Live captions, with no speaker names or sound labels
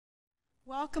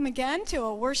Welcome again to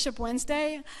a Worship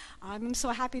Wednesday. I'm so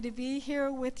happy to be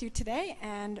here with you today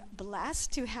and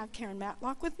blessed to have Karin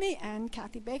Matlock with me and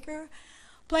Kathy Baker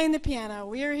playing the piano.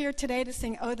 We are here today to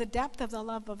sing "Oh, the Depth of the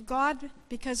Love of God,"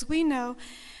 because we know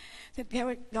that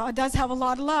God does have a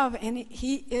lot of love, and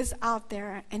He is out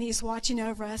there, and He's watching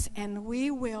over us, and we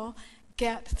will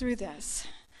get through this.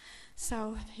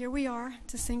 So here we are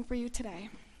to sing for you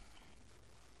today.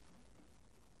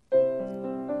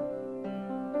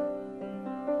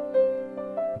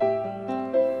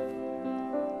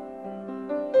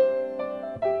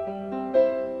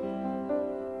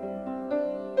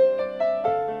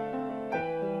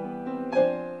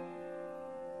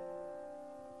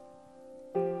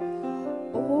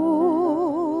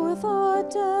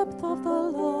 Depth of the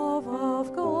love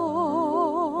of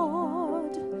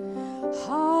God,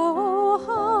 how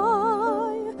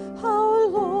high, how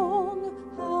long,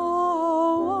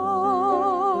 how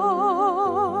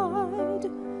wide,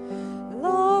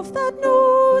 love that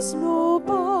knows no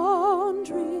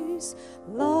boundaries,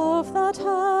 love that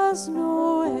has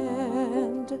no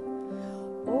end.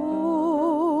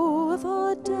 Oh,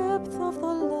 the depth of the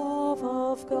love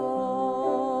of God.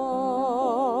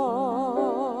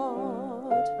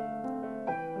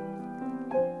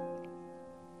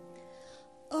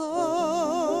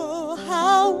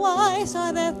 Wise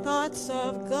are the thoughts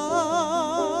of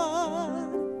God.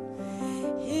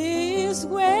 His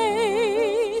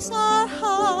ways are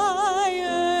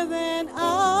higher than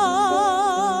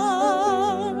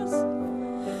ours.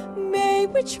 May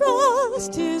we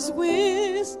trust His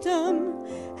wisdom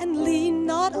and lean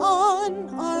not on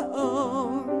our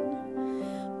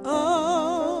own.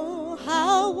 Oh,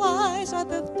 how wise are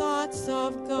the thoughts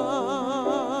of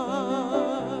God.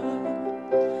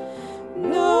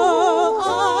 No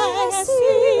eye has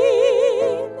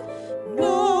seen,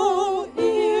 no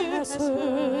ear has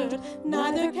heard,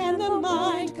 neither can the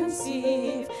mind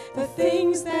conceive the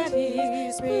things that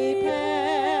He's prepared.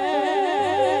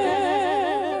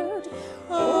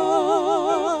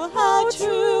 Oh, how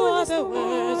true are the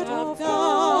words of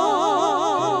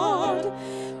God,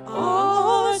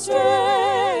 our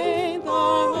strength,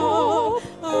 our hope,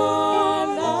 our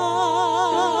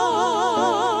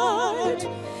light,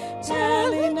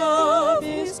 telling of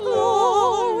His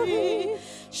glory,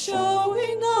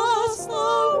 showing us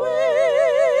the way.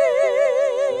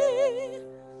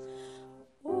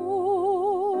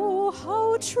 Oh,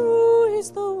 how true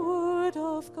is the word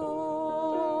of God.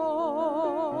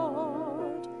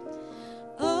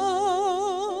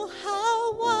 Oh,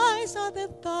 how wise are the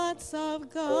thoughts of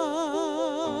God.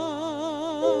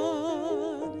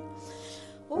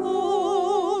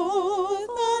 Oh,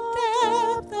 the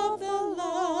depth of the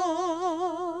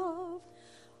love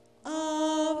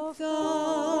of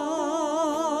God.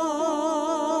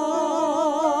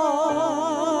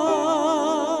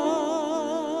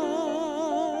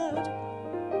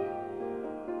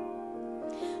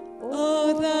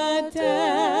 Oh, the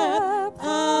depth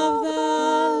of the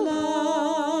love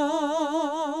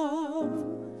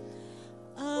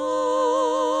of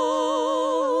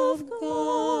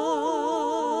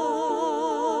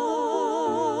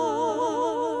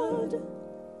God.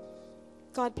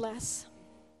 God bless.